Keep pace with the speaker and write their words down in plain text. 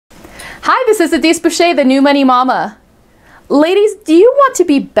Hi, this is Adhis Boucha, the new money mama. Ladies, do you want to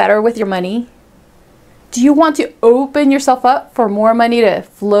be better with your money? Do you want to open yourself up for more money to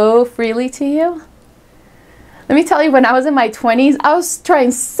flow freely to you? Let me tell you, when I was in my 20s, I was trying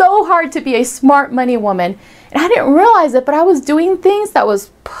so hard to be a smart money woman, and I didn't realize it, but I was doing things that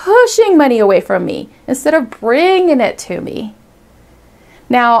was pushing money away from me instead of bringing it to me.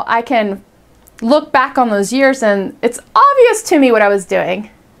 Now, I can look back on those years and it's obvious to me what I was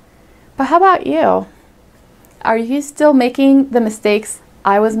doing. But how about you? Are you still making the mistakes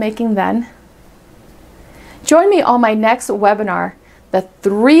I was making then? Join me on my next webinar, the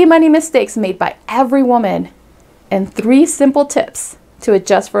 3 money mistakes made by every woman and 3 simple tips to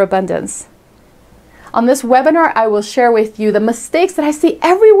adjust for abundance. On this webinar, I will share with you the mistakes that I see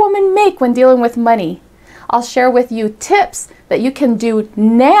every woman make when dealing with money. I'll share with you tips that you can do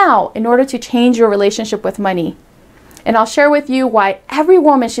now in order to change your relationship with money. And I'll share with you why every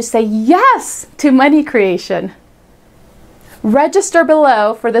woman should say yes to money creation. Register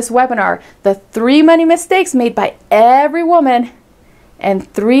below for this webinar, the 3 money mistakes made by every woman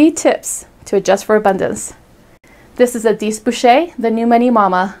and 3 tips to adjust for abundance. This is Adhis Boucha, the new money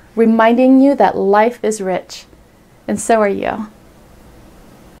mama, reminding you that life is rich, and so are you.